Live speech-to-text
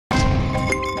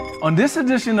On this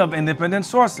edition of Independent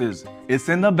Sources, it's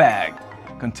in the bag.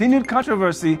 Continued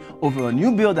controversy over a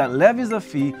new bill that levies a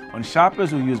fee on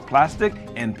shoppers who use plastic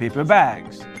and paper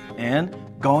bags. And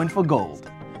going for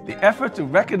gold. The effort to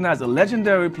recognize a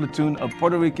legendary platoon of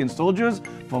Puerto Rican soldiers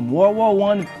from World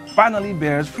War I finally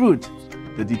bears fruit.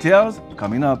 The details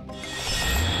coming up.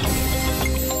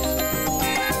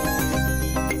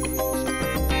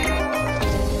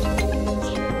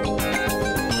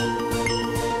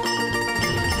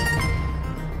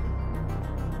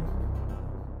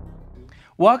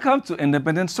 Welcome to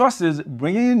Independent Sources,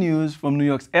 bringing you news from New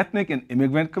York's ethnic and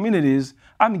immigrant communities.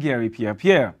 I'm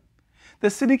Pierre-Pierre. The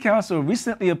City Council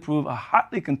recently approved a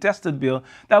hotly contested bill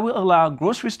that will allow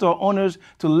grocery store owners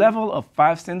to level a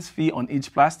 5-cent fee on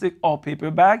each plastic or paper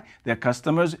bag their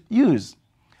customers use.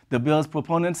 The bill's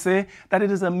proponents say that it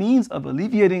is a means of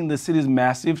alleviating the city's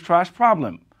massive trash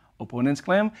problem. Opponents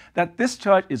claim that this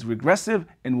charge is regressive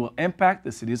and will impact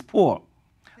the city's poor.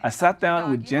 I sat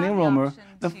down with Jenny Romer,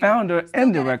 the founder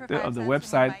and director of the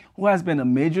website, who has been a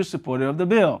major supporter of the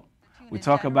bill. We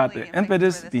talk about the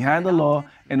impetus behind the law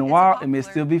and why it may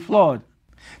still be flawed.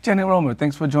 Jenny Romer,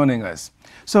 thanks for joining us.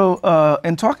 So,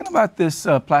 in talking about this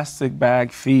plastic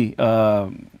bag fee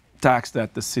tax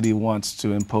that the city wants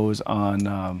to impose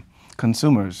on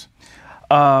consumers,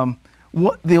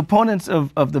 what the opponents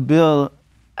of the bill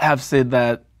have said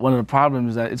that one of the problems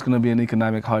is that it's going to be an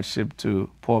economic hardship to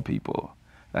poor people.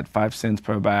 That 5 cents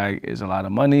per bag is a lot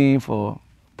of money for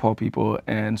poor people.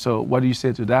 And so what do you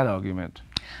say to that argument?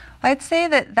 I'd say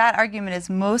that that argument is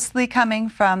mostly coming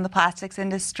from the plastics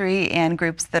industry and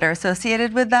groups that are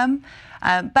associated with them.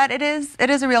 But it is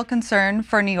a real concern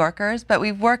for New Yorkers. But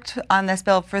we've worked on this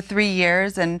bill for 3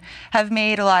 years and have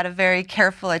made a lot of very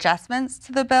careful adjustments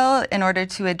to the bill in order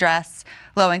to address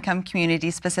low-income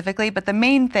communities specifically. But the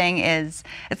main thing is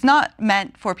it's not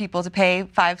meant for people to pay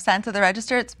 5 cents at the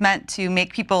register. It's meant to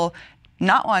make people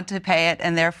not want to pay it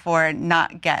and therefore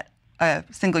not get a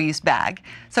single-use bag.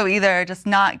 So either just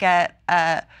not get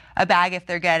a bag if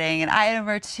they're getting an item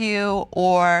or two,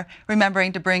 or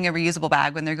remembering to bring a reusable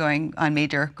bag when they're going on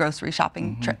major grocery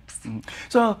shopping trips.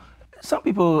 So some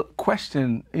people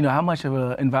question, how much of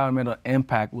an environmental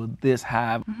impact will this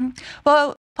have?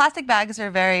 Well, plastic bags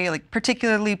are very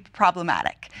particularly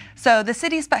problematic. So the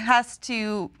city's the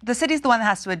one that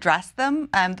has to address them.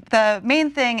 The main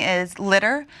thing is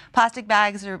litter. Plastic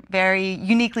bags are very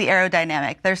uniquely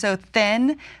aerodynamic. They're so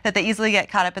thin that they easily get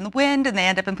caught up in the wind and they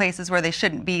end up in places where they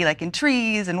shouldn't be, like in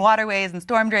trees and waterways and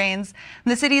storm drains.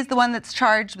 And the city is the one that's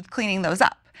charged with cleaning those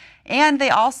up. And they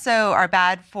also are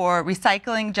bad for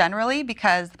recycling generally,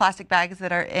 because the plastic bags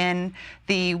that are in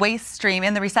the waste stream,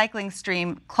 in the recycling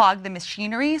stream, clog the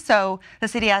machinery. So the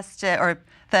city has to, or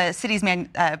the city's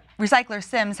recycler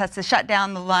Sims has to shut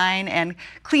down the line and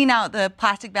clean out the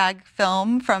plastic bag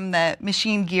film from the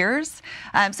machine gears.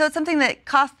 So it's something that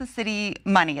costs the city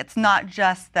money. It's not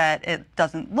just that it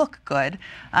doesn't look good,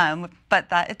 but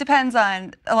that it depends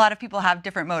on, a lot of people have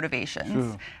different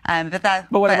motivations. But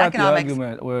what about the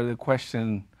argument where they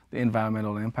question the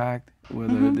environmental impact,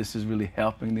 whether this is really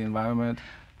helping the environment?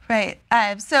 Right.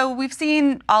 So we've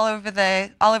seen all over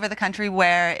the country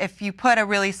where if you put a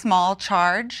really small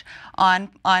charge on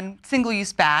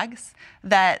single-use bags,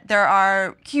 that there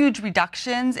are huge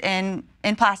reductions in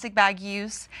plastic bag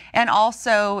use and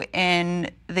also in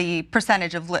the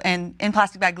percentage of in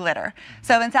plastic bag litter.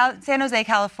 So in San Jose,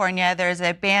 California, there's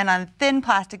a ban on thin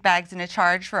plastic bags and a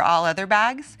charge for all other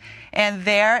bags. And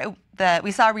there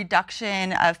we saw a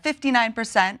reduction of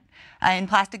 59% in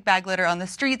plastic bag litter on the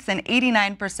streets and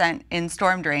 89% in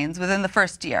storm drains within the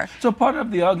first year. So part of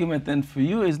the argument then for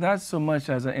you is not so much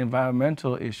as an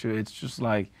environmental issue, it's just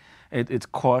like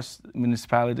it costs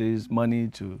municipalities money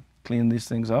to clean these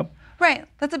things up? Right,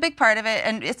 that's a big part of it,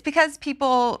 and it's because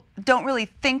people don't really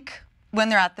think when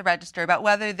they're at the register about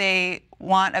whether they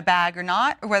want a bag or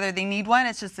not, or whether they need one.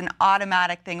 It's just an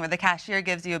automatic thing where the cashier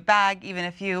gives you a bag, even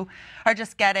if you are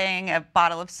just getting a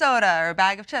bottle of soda or a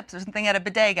bag of chips or something at a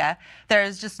bodega.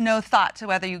 There's just no thought to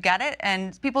whether you get it,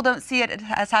 and people don't see it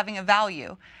as having a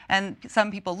value. And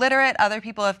some people litter it, other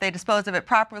people, if they dispose of it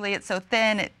properly, it's so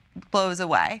thin, it blows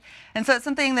away. And so it's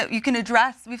something that you can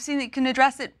address. We've seen that you can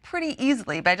address it pretty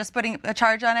easily by just putting a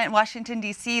charge on it. In Washington,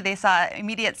 D.C., they saw an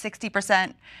immediate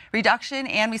 60% reduction,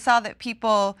 and we saw that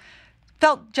people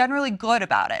felt generally good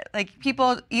about it. Like,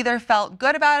 people either felt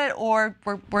good about it or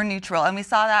were neutral. And we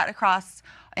saw that across,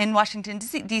 in Washington,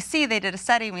 D.C., they did a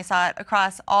study, and we saw it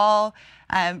across all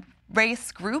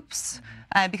race groups,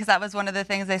 because that was one of the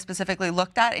things they specifically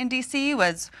looked at in D.C.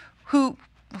 was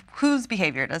whose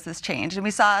behavior does this change? And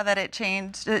we saw that it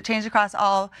changed across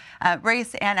all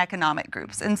race and economic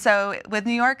groups. And so with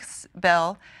New York's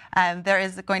bill, there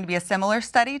is going to be a similar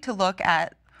study to look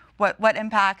at what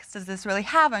impacts does this really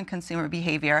have on consumer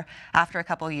behavior after a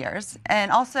couple of years.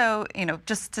 And also,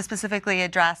 just to specifically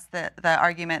address the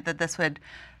argument that this would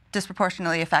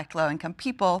disproportionately affect low-income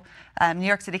people, New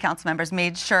York City Council members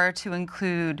made sure to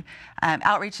include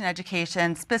outreach and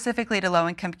education specifically to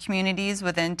low-income communities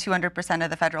within 200% of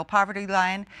the federal poverty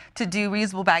line, to do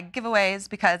reusable bag giveaways,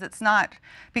 because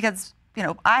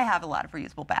I have a lot of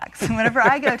reusable bags. Whenever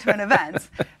I go to an event,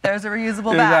 there's a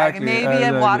reusable bag, and maybe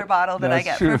a water bottle that I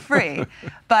get for free.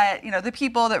 But the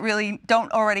people that really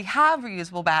don't already have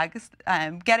reusable bags,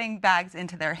 getting bags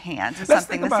into their hands is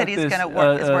something the city is going to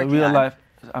working on. Life.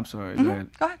 I'm sorry. Go ahead.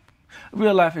 Go ahead.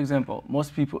 Real life example.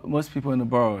 Most people in the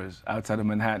boroughs outside of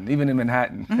Manhattan, even in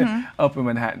Manhattan, upper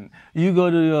Manhattan, you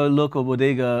go to your local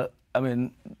bodega.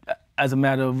 As a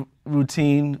matter of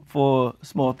routine for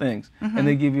small things, and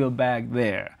they give you a bag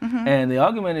there. And the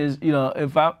argument is,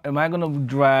 am I going to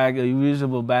drag a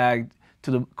reusable bag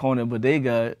to the corner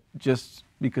bodega just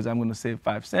because I'm going to save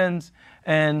 5 cents?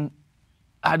 And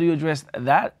how do you address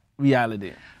that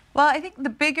reality? Well, I think the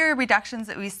bigger reductions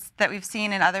that we've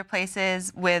seen in other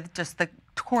places with just the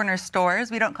corner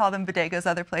stores, we don't call them bodegas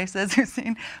other places we've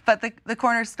seen, but the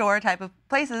corner store type of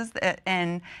places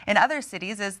in other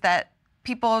cities is that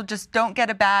people just don't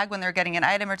get a bag when they're getting an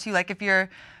item or two. Like if you're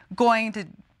going to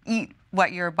eat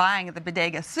what you're buying at the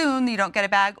bodega soon, you don't get a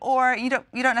bag, or you don't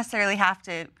necessarily have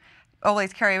to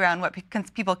always carry around what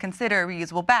people consider a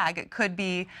reusable bag. It could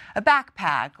be a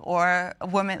backpack, or a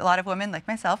lot of women like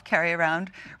myself carry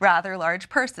around rather large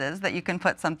purses that you can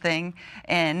put something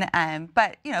in.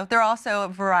 But there are also a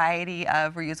variety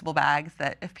of reusable bags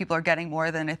that if people are getting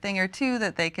more than a thing or two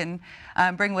that they can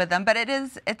bring with them. But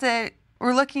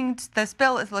this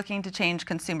bill is looking to change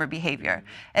consumer behavior.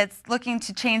 It's looking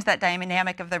to change that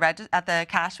dynamic of at the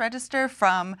cash register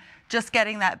from just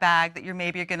getting that bag that you're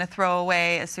maybe going to throw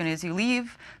away as soon as you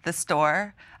leave the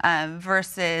store,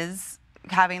 versus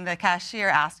having the cashier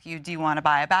ask you, do you want to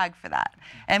buy a bag for that?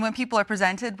 And when people are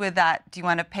presented with that, do you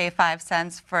want to pay 5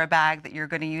 cents for a bag that you're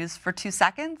going to use for 2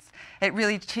 seconds? It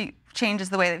really changes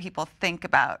the way that people think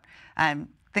about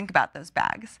those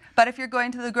bags. But if you're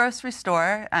going to the grocery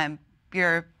store,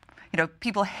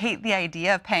 people hate the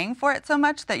idea of paying for it so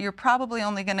much that you're probably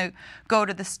only going to go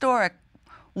to the store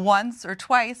once or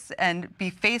twice and be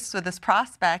faced with this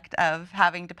prospect of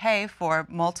having to pay for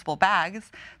multiple bags.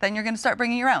 Then you're going to start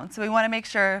bringing your own. So we want to make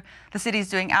sure the city's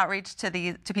doing outreach to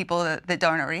people that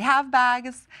don't already have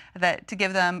bags, to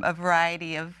give them a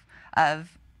variety of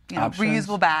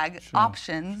reusable bag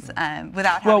options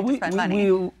without having to spend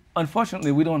money.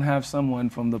 Unfortunately, we don't have someone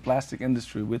from the plastic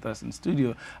industry with us in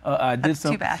studio. That's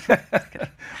too bad.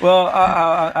 Well,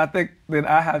 I think that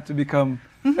I have to become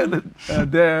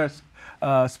their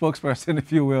spokesperson,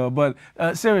 if you will. But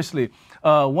seriously,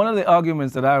 one of the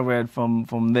arguments that I read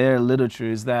from their literature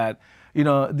is that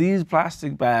these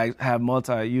plastic bags have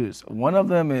multi-use. One of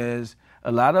them is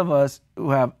a lot of us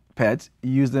who have pets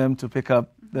use them to pick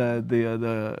up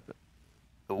the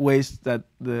waste that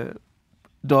the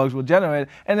dogs will generate,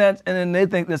 and then they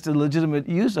think that's the legitimate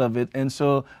use of it, and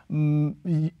so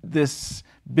this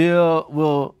bill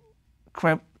will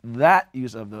crimp that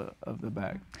use of the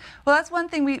bag. Well, that's one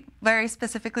thing we very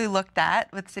specifically looked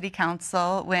at with City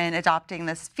Council when adopting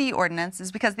this fee ordinance,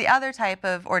 is because the other type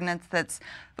of ordinance that's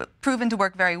proven to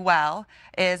work very well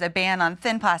is a ban on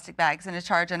thin plastic bags and a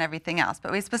charge on everything else.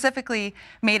 But we specifically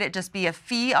made it just be a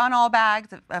fee on all bags,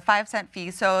 a 5-cent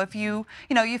fee. So if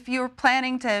you're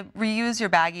planning to reuse your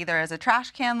bag either as a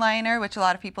trash can liner, which a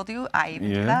lot of people do, I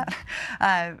even do that,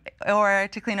 or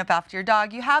to clean up after your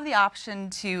dog, you have the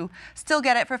option to still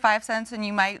get it for 5 cents, and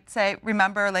you might say,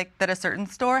 remember that a certain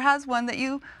store has one that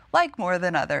you like more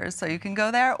than others, so you can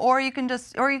go there, or you can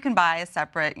buy a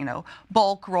separate,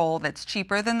 bulk roll that's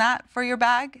cheaper than that for your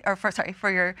bag, or for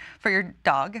your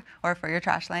dog or for your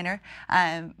trash liner.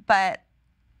 But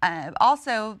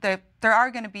also there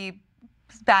are going to be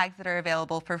bags that are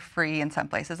available for free in some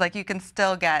places. Like you can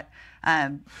still get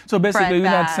so basically you're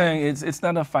not saying it's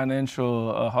not a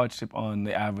financial hardship on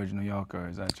the average New Yorker,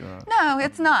 is that your... No,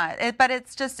 it's not. But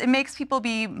it's just, it makes people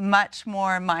be much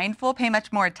more mindful, pay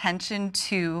much more attention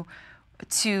to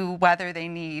whether they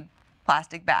need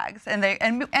plastic bags,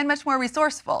 and much more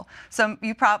resourceful. So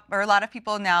a lot of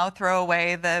people now throw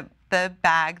away the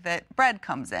bag that bread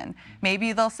comes in.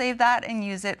 Maybe they'll save that and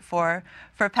use it for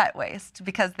pet waste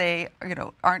because they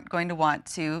aren't going to want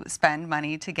to spend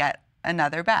money to get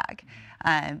another bag.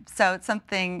 So it's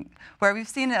something where we've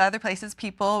seen in other places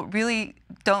people really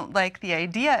don't like the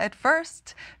idea at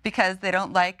first because they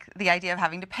don't like the idea of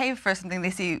having to pay for something they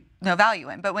see no value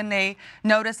in. But when they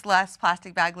notice less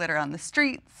plastic bag litter on the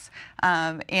streets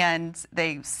and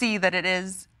they see that it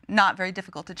is not very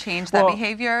difficult to change that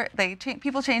behavior,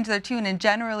 people change their tune, and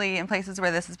generally in places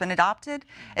where this has been adopted,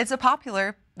 it's a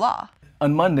popular law.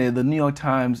 On Monday, the New York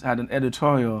Times had an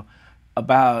editorial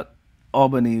about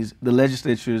Albany's, the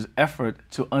legislature's effort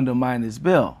to undermine this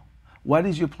bill. What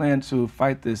is your plan to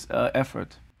fight this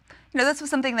effort? You know, this was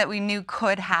something that we knew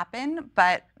could happen,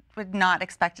 but would not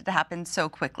expect it to happen so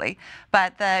quickly.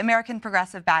 But the American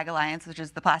Progressive Bag Alliance, which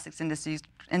is the plastics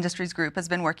industries group, has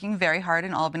been working very hard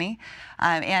in Albany,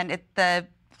 and the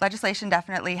legislation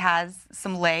definitely has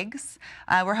some legs.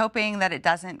 We're hoping that it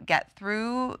doesn't get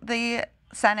through the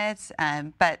Senate,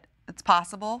 but it's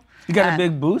possible. You got a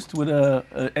big boost with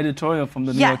an editorial from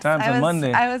the New York Times on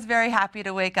Monday. I was very happy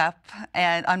to wake up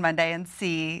on Monday and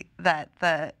see that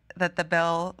the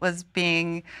bill was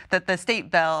that the state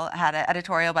bill had an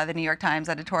editorial by the New York Times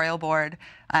editorial board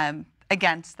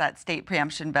against that state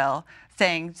preemption bill,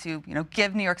 saying to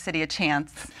give New York City a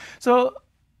chance. So,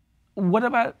 what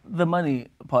about the money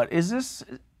part? Is this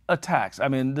a tax? I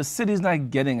mean, the city's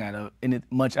not getting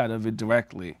much out of it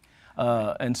directly,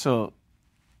 and so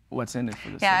what's in it for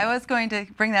the city? Yeah, I was going to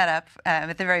bring that up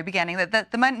at the very beginning.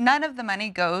 That none of the money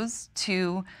goes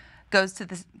to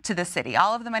the city.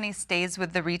 All of the money stays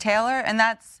with the retailer, and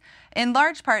that's in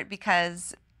large part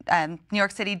because New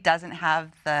York City doesn't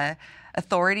have the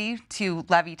authority to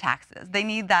levy taxes. They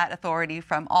need that authority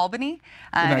from Albany,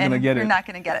 and we're not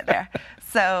going to get it there.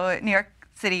 So New York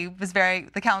City was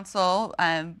the council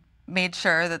made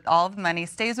sure that all of the money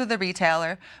stays with the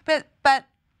retailer, but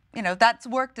that's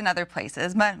worked in other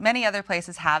places. Many other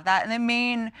places have that, and the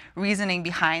main reasoning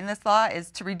behind this law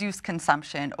is to reduce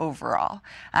consumption overall.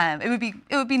 It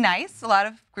would be nice. A lot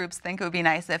of groups think it would be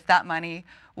nice if that money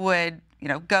would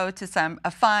go to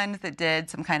a fund that did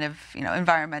some kind of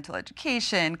environmental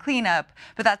education, cleanup,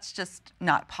 but that's just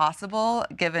not possible.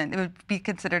 Given it would be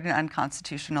considered an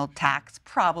unconstitutional tax,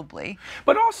 probably.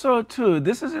 But also, too,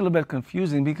 this is a little bit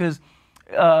confusing because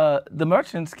the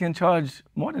merchants can charge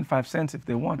more than 5 cents if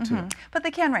they want to. But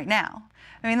they can right now.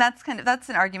 I mean, that's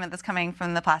an argument that's coming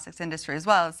from the plastics industry as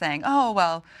well, saying, oh,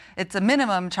 well, it's a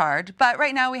minimum charge. But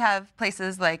right now we have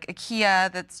places like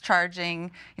IKEA that's charging,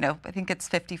 I think it's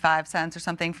 55 cents or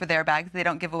something for their bags. They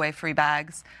don't give away free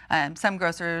bags. Some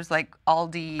grocers like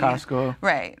Aldi. Costco.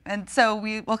 Right. And so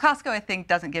Costco, I think,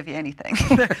 doesn't give you anything.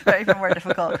 They're even more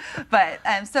difficult. But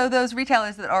so those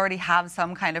retailers that already have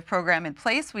some kind of program in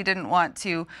place, we didn't want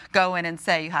to go in and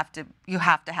say you have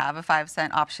to have a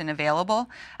 5-cent option available.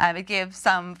 It gives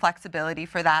some flexibility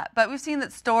for that, but we've seen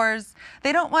that stores,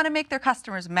 they don't want to make their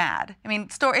customers mad. I mean,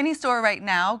 any store right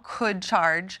now could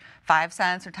charge 5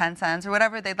 cents or 10 cents or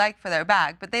whatever they'd like for their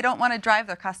bag, but they don't want to drive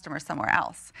their customers somewhere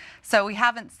else. So we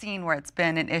haven't seen where it's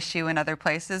been an issue in other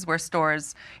places where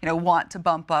stores, want to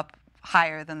bump up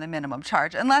higher than the minimum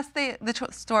charge, unless the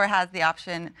store has the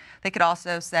option. They could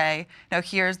also say,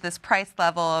 here's this price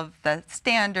level of the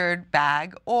standard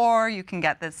bag, or you can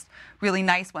get this really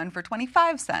nice one for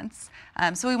 25 cents.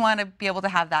 So we want to be able to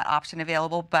have that option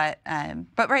available, but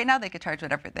right now they could charge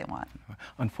whatever they want.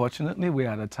 Unfortunately, we're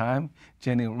out of time.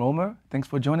 Jenny Romer, thanks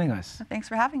for joining us. Thanks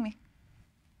for having me.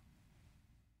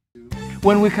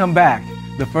 When we come back,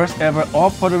 the first ever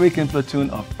all-Puerto Rican platoon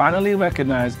are finally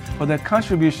recognized for their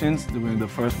contributions during the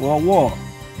First World War.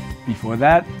 Before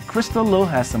that, Crystal Lowe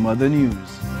has some other news.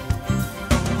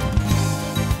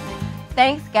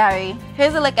 Thanks, Gary.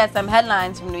 Here's a look at some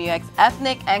headlines from New York's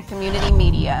ethnic and community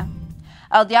media.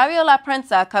 El Diario La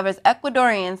Prensa covers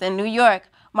Ecuadorians in New York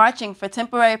marching for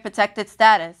temporary protected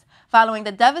status following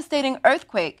the devastating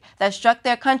earthquake that struck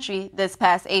their country this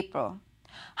past April.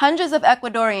 Hundreds of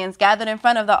Ecuadorians gathered in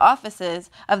front of the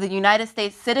offices of the United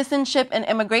States Citizenship and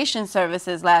Immigration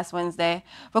Services last Wednesday,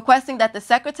 requesting that the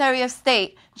Secretary of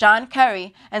State, John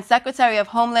Kerry, and Secretary of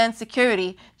Homeland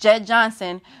Security, Jed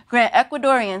Johnson, grant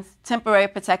Ecuadorians temporary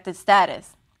protected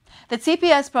status. The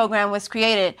TPS program was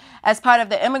created as part of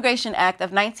the Immigration Act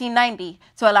of 1990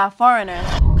 to allow foreigners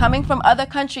coming from other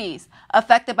countries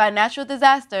affected by natural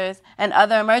disasters and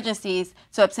other emergencies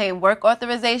to obtain work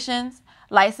authorizations,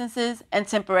 licenses, and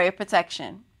temporary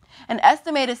protection. An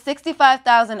estimated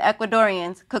 65,000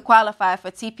 Ecuadorians could qualify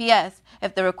for TPS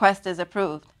if the request is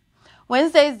approved.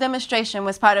 Wednesday's demonstration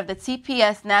was part of the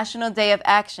TPS National Day of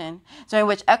Action, during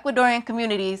which Ecuadorian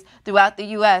communities throughout the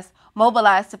U.S.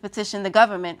 mobilized to petition the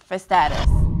government for status.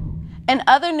 In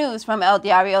other news from El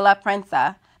Diario La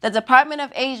Prensa, The Department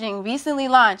of Aging recently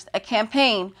launched a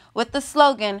campaign with the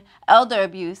slogan, "Elder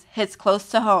Abuse Hits Close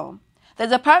to Home." The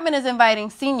department is inviting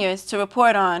seniors to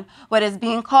report on what is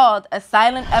being called a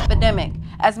silent epidemic,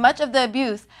 as much of the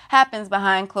abuse happens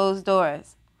behind closed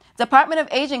doors. Department of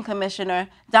Aging Commissioner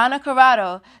Donna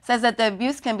Corrado says that the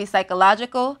abuse can be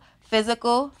psychological,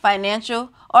 physical, financial,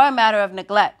 or a matter of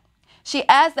neglect. She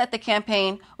adds that the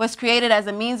campaign was created as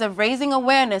a means of raising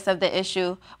awareness of the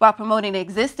issue while promoting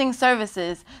existing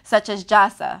services such as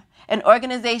JASA, an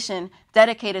organization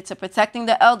dedicated to protecting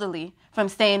the elderly from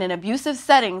staying in abusive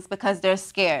settings because they're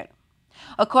scared.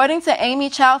 According to Amy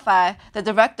Chalfai, the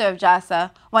director of JASA,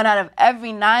 1 out of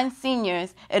every 9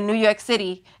 seniors in New York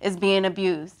City is being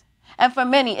abused. And for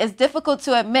many, it's difficult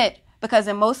to admit because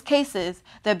in most cases,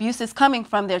 the abuse is coming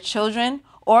from their children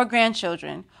or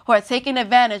grandchildren who are taking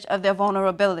advantage of their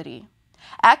vulnerability.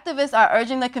 Activists are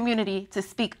urging the community to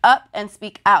speak up and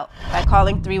speak out by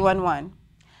calling 311.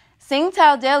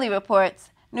 Singtel Daily reports,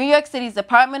 New York City's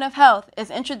Department of Health is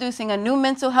introducing a new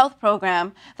mental health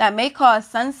program that may cause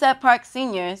Sunset Park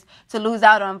seniors to lose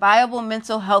out on viable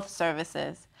mental health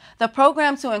services. The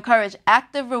program to encourage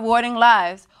active, rewarding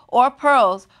lives, or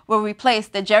PEARLS, will replace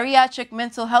the Geriatric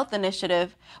Mental Health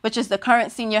Initiative, which is the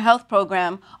current senior health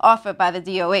program offered by the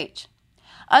DOH.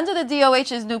 Under the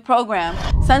DOH's new program,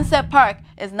 Sunset Park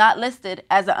is not listed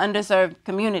as an underserved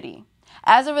community.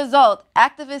 As a result,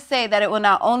 activists say that it will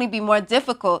not only be more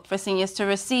difficult for seniors to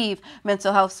receive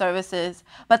mental health services,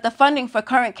 but the funding for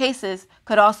current cases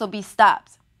could also be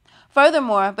stopped.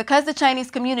 Furthermore, because the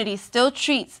Chinese community still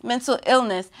treats mental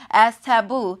illness as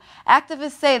taboo,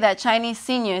 activists say that Chinese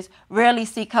seniors rarely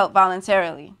seek help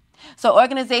voluntarily. So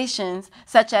organizations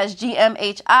such as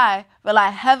GMHI rely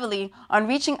heavily on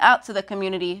reaching out to the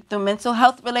community through mental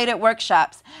health-related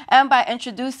workshops and by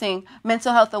introducing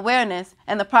mental health awareness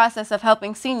in the process of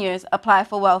helping seniors apply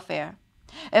for welfare.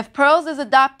 If PEARLS is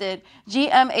adopted,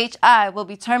 GMHI will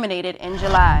be terminated in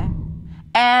July.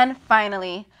 And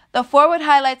finally, the forward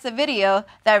highlights a video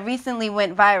that recently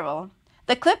went viral.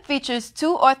 The clip features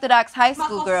 2 Orthodox high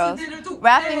school girls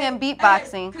rapping and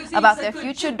beatboxing about their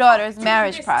future daughter's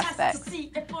marriage prospects.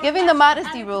 Given the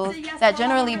modesty rules that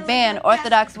generally ban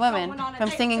Orthodox women from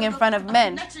singing in front of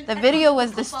men, the video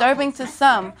was disturbing to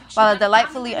some while a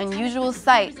delightfully unusual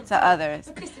sight to others,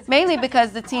 mainly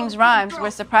because the team's rhymes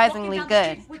were surprisingly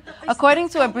good. According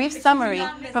to a brief summary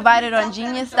provided on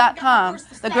Genius.com,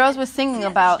 the girls were singing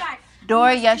about Dor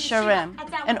Yesharim,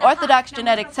 an Orthodox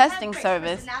genetic testing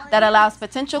service that allows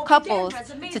potential couples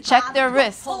to check their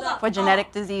risks for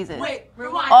genetic diseases.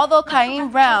 Although Chaim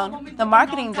Brown, the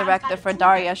marketing director for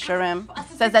Dor Yesharim,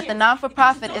 says that the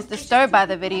non-for-profit is disturbed by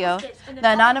the video, the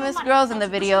anonymous girls in the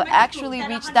video actually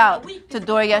reached out to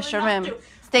Dor Yesharim,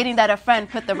 stating that a friend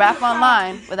put the rap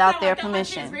online without their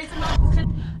permission.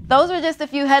 Those were just a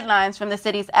few headlines from the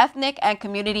city's ethnic and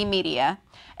community media.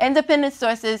 Independent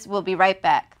sources will be right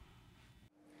back.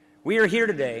 We are here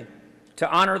today to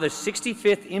honor the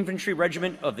 65th Infantry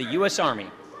Regiment of the U.S. Army.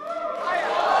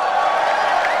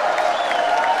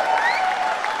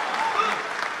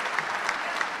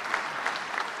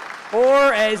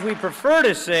 Or, as we prefer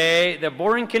to say, the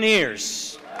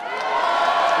Borincaneers. Isn't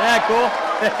that cool?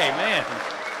 Hey, man.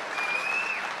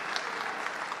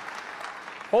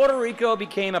 Puerto Rico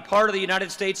became a part of the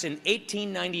United States in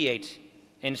 1898,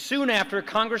 and soon after,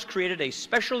 Congress created a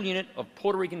special unit of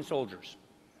Puerto Rican soldiers.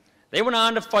 They went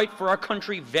on to fight for our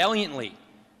country valiantly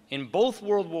in both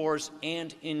World Wars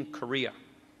and in Korea.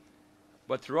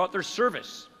 But throughout their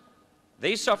service,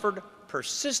 they suffered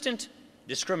persistent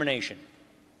discrimination.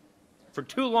 For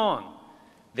too long,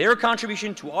 their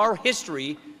contribution to our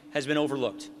history has been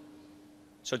overlooked.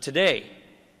 So today,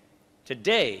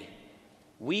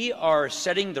 we are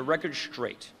setting the record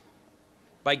straight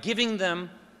by giving them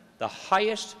the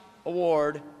highest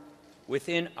award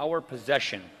within our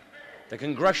possession, the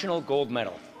Congressional Gold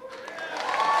Medal.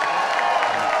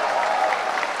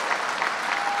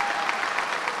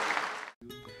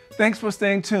 Thanks for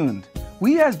staying tuned.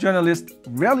 We as journalists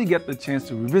rarely get the chance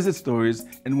to revisit stories,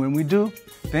 and when we do,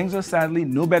 things are sadly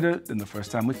no better than the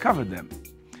first time we covered them.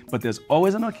 But there's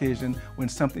always an occasion when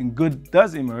something good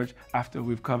does emerge after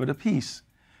we've covered a piece.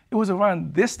 It was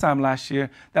around this time last year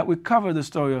that we covered the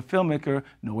story of filmmaker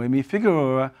Noemi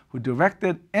Figueroa, who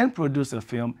directed and produced a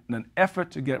film in an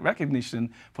effort to get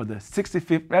recognition for the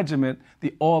 65th Regiment,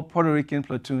 the all-Puerto Rican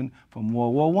platoon from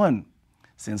World War I.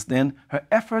 Since then, her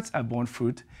efforts have borne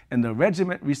fruit, and the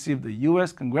regiment received the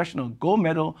U.S. Congressional Gold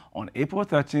Medal on April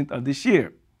 13th of this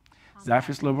year.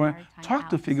 Zafis Lebrun talked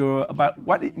to Figueroa about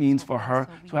what it means for her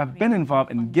to have been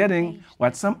involved in getting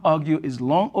what some argue is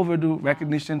long overdue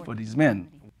recognition for these men.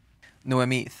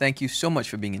 Noemi, thank you so much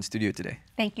for being in studio today.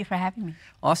 Thank you for having me.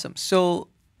 Awesome. So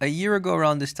a year ago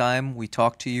around this time, we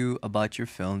talked to you about your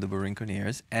film, The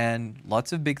Rican, and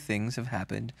lots of big things have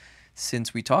happened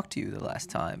since we talked to you the last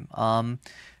time.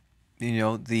 You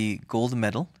know, the gold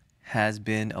medal has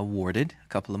been awarded a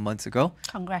couple of months ago.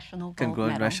 Congressional gold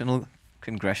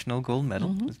medal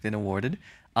Mm-hmm. has been awarded.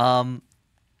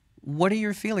 What are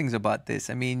your feelings about this?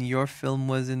 I mean, your film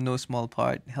was in no small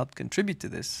part helped contribute to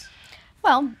this.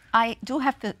 Well, I do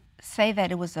have to say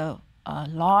that it was a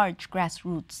large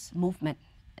grassroots movement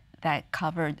that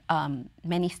covered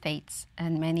many states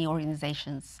and many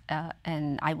organizations.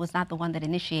 And I was not the one that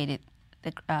initiated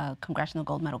the Congressional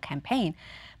Gold Medal campaign,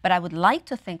 but I would like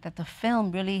to think that the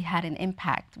film really had an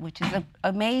impact, which is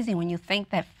amazing when you think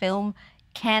that film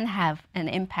can have an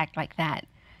impact like that.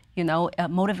 You know,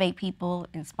 motivate people,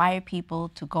 inspire people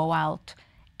to go out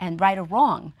and right a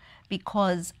wrong,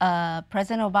 because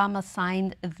President Obama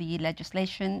signed the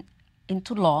legislation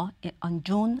into law on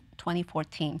June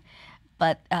 2014.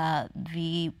 But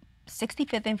the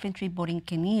 65th Infantry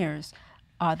Buccaneers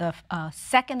are the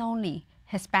second only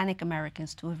Hispanic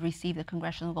Americans to have received the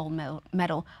Congressional Gold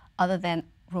Medal, other than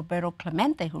Roberto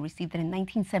Clemente, who received it in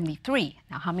 1973.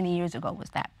 Now, how many years ago was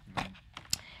that?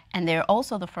 And they're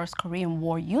also the first Korean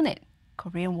War unit,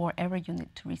 Korean War era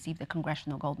unit, to receive the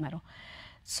Congressional Gold Medal.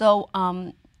 So,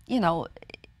 you know,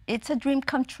 it's a dream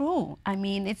come true. I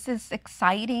mean, it's just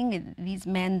exciting. These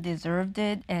men deserved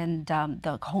it, and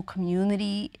the whole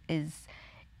community is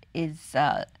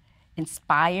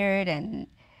inspired, and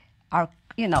our,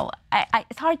 you know,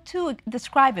 it's hard to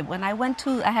describe it. When I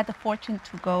had the fortune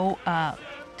to go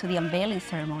to the unveiling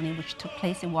ceremony, which took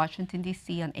place in Washington,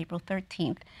 D.C. on April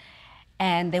 13th.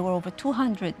 And there were over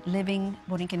 200 living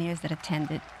Buccaneers that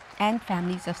attended, and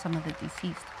families of some of the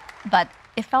deceased. But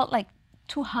it felt like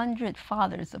 200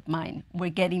 fathers of mine were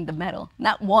getting the medal.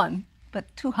 Not one, but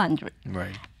 200.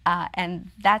 Right.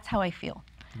 And that's how I feel.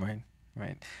 Right,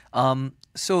 right.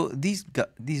 So these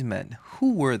men,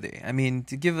 who were they? I mean,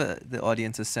 to give the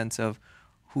audience a sense of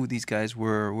who these guys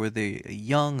were they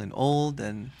young and old?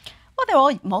 And well, they're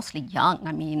all mostly young.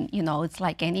 I mean, you know, it's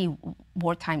like any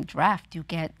wartime draft. You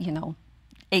get, you know,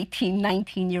 18,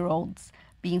 19-year-olds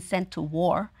being sent to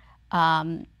war.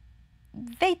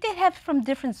 They did have from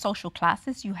different social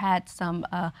classes. You had some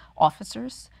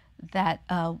officers that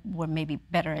were maybe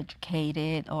better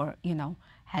educated, or, you know,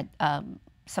 had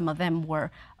some of them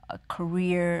were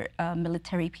career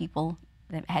military people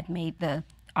that had made the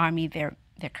Army their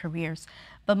careers.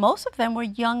 But most of them were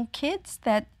young kids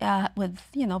that with,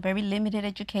 you know, very limited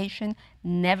education,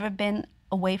 never been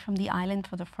away from the island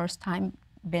for the first time,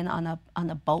 been on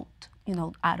a boat, you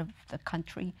know, out of the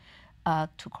country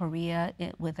to Korea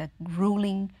with a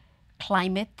grueling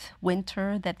climate,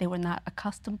 winter that they were not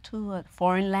accustomed to, a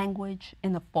foreign language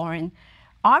in a foreign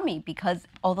army, because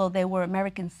although they were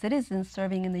American citizens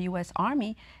serving in the U.S.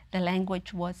 Army, the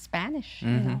language was Spanish.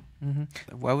 Mm-hmm, You know.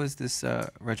 mm-hmm. Why was this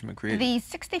regiment created? The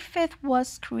 65th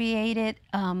was created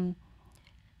in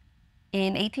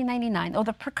 1899, or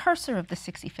the precursor of the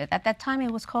 65th. At that time,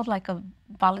 it was called like a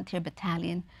volunteer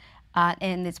battalion,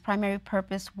 and its primary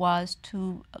purpose was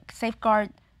to safeguard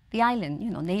the island, you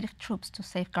know, native troops to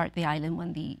safeguard the island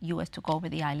when the U.S. took over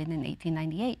the island in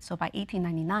 1898. So by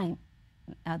 1899,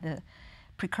 the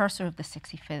precursor of the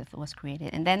 65th was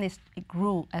created, and then it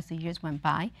grew as the years went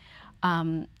by.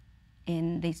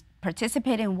 They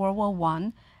participated in World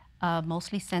War I,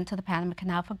 mostly sent to the Panama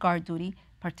Canal for guard duty,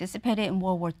 participated in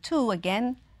World War II,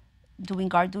 again doing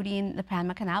guard duty in the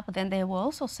Panama Canal, but then they were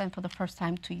also sent for the first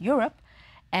time to Europe,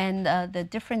 and the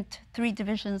different 3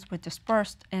 divisions were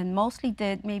dispersed, and mostly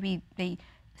they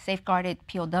safeguarded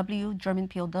POW, German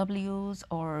POWs,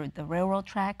 or the railroad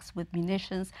tracks with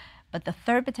munitions. But the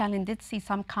 3rd Battalion did see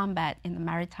some combat in the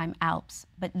Maritime Alps,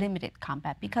 but limited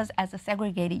combat, because as a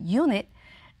segregated unit,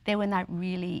 they were not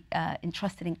really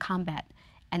interested in combat.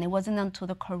 And it wasn't until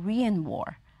the Korean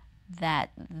War that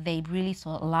they really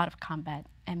saw a lot of combat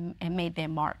and made their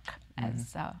mark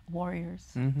as warriors.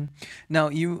 Mm-hmm. Now,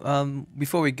 you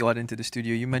before we got into the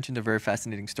studio, you mentioned a very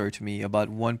fascinating story to me about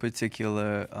one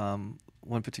particular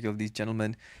of these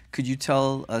gentlemen. Could you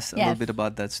tell us a little bit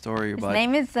about that story? His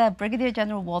name is Brigadier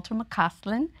General Walter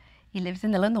McCausland. He lives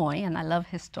in Illinois, and I love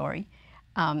his story.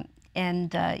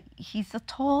 He's a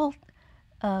tall,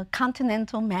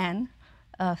 continental man,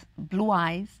 blue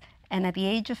eyes, and at the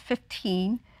age of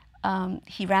 15,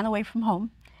 he ran away from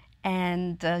home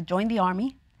and joined the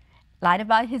Army, lied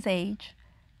about his age,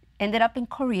 ended up in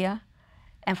Korea,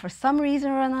 and for some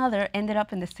reason or another ended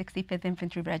up in the 65th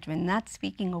Infantry Regiment, not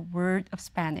speaking a word of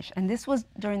Spanish. And this was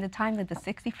during the time that the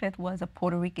 65th was a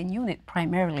Puerto Rican unit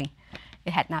primarily.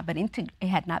 it had not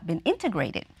been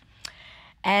integrated.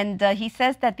 And he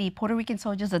says that the Puerto Rican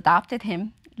soldiers adopted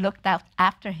him, looked out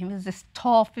after him. He was this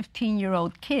tall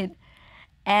 15-year-old kid.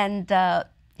 And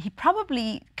he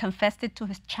probably confessed it to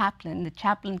his chaplain. The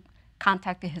chaplain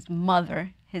contacted his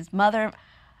mother. His mother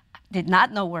did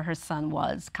not know where her son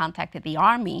was, contacted the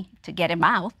army to get him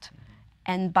out.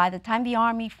 And by the time the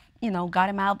army, got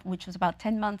him out, which was about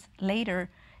 10 months later,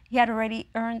 he had already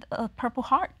earned a Purple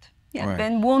Heart. He had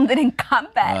been wounded in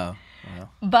combat. Wow. Wow.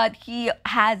 But he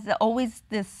has always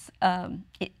this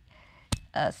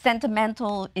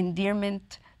sentimental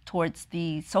endearment towards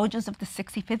the soldiers of the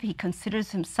 65th. He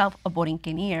considers himself a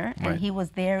Borinquenier, and he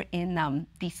was there in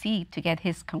D.C. to get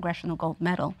his Congressional Gold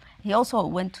Medal. He also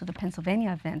went to the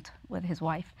Pennsylvania event with his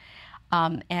wife.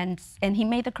 And he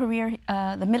made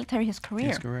the military his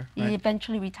career. He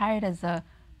eventually retired as a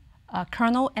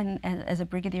colonel and as a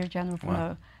brigadier general for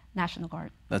the National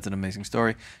Guard. That's an amazing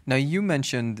story. Now, you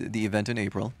mentioned the event in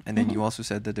April, and then you also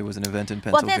said that there was an event in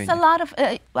Pennsylvania. Well, there's a lot of,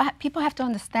 people have to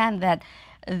understand that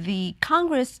the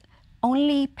Congress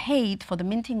only paid for the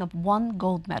minting of one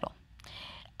gold medal.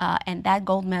 And that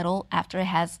gold medal, after it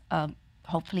has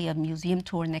hopefully a museum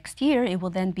tour next year, it will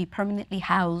then be permanently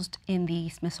housed in the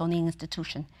Smithsonian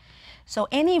Institution. So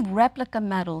any replica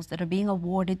medals that are being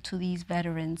awarded to these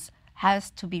veterans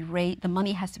the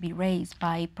money has to be raised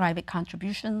by private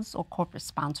contributions or corporate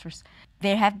sponsors.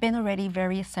 There have been already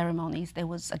various ceremonies. There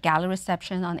was a gala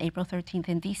reception on April 13th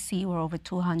in D.C. where over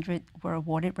 200 were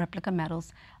awarded replica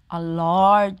medals. A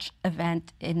large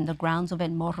event in the grounds of El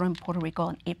Morro in Puerto Rico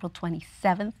on April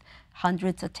 27th.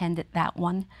 Hundreds attended that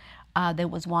one. There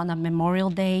was one on Memorial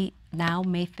Day, now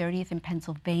May 30th in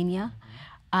Pennsylvania.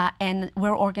 And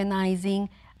we're organizing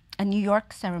a New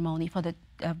York ceremony for the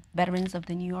veterans of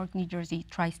the New York, New Jersey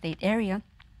tri-state area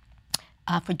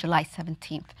for July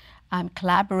 17th. I'm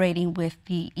collaborating with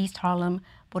the East Harlem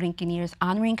Borinqueniers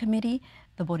Honoring Committee,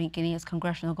 the Borinqueniers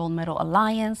Congressional Gold Medal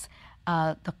Alliance,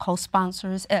 the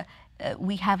co-sponsors.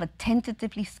 We have a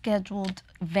tentatively scheduled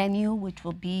venue, which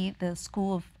will be the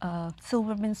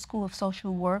Silverman School of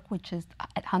Social Work, which is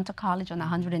at Hunter College on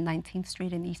 119th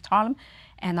Street in East Harlem.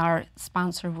 And our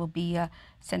sponsor will be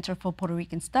Center for Puerto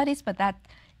Rican Studies, but that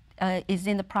is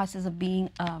in the process of being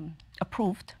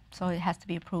approved, so it has to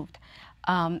be approved.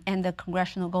 And the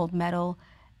Congressional Gold Medal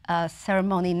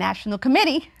Ceremony National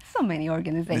Committee, so many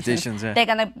organizations. They're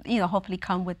gonna, hopefully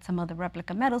come with some other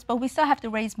replica medals, but we still have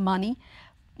to raise money,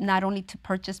 not only to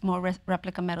purchase more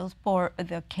replica medals, for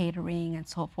the catering and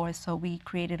so forth. So we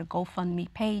created a GoFundMe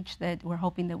page that we're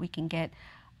hoping that we can get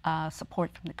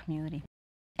support from the community.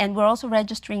 And we're also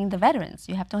registering the veterans.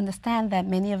 You have to understand that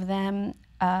many of them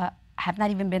have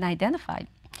not even been identified.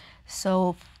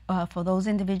 So for those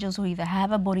individuals who either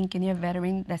have a Borinquenier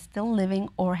veteran that's still living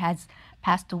or has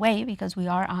passed away, because we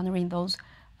are honoring those,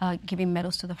 giving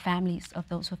medals to the families of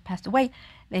those who have passed away,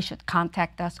 they should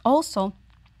contact us also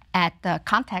at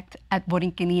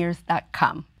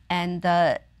contact@borinqueniers.com. And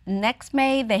next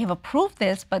May, they have approved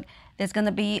this, but there's going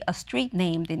to be a street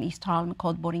named in East Harlem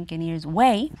called Borinqueniers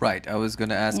Way. Right, I was going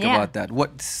to ask about that.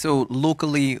 So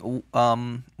locally,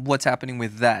 what's happening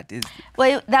with that?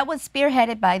 Well, that was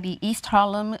spearheaded by the East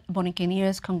Harlem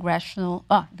Borinqueniers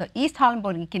the East Harlem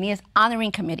Borinqueniers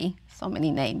Honoring Committee, so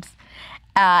many names,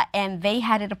 and they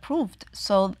had it approved.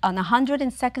 So on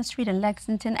 102nd Street and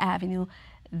Lexington Avenue,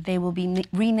 they will be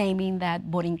renaming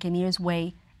that Borinqueniers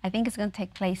Way. I think it's going to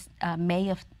take place May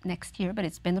of next year, but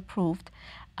it's been approved.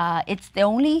 It's the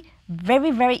only very,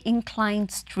 very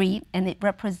inclined street, and it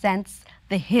represents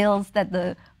the hills that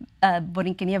the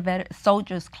Borinquenier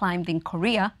soldiers climbed in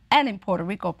Korea and in Puerto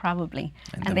Rico, probably.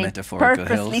 And they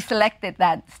purposely hills. Selected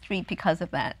that street because of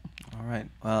that. All right.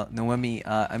 Well, Noemi,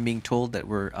 I'm being told that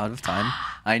we're out of time.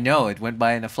 I know, it went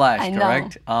by in a flash,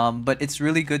 correct? But it's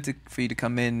really good for you to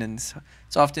come in, and it's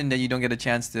often that you don't get a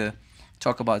chance to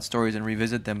talk about stories and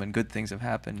revisit them, and good things have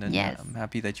happened. And I'm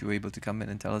happy that you were able to come in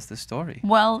and tell us this story.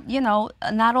 Well,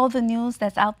 not all the news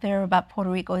that's out there about Puerto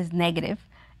Rico is negative.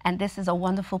 And this is a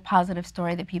wonderful, positive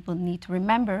story that people need to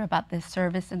remember about the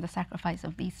service and the sacrifice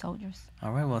of these soldiers.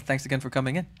 All right. Well, thanks again for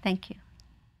coming in. Thank you.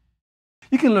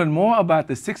 You can learn more about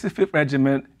the 65th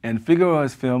Regiment and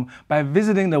Figueroa's film by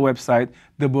visiting the website,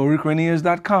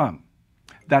 theborinqueniers.com.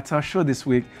 That's our show this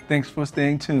week. Thanks for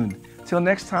staying tuned. Till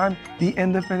next time, be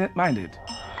independent-minded.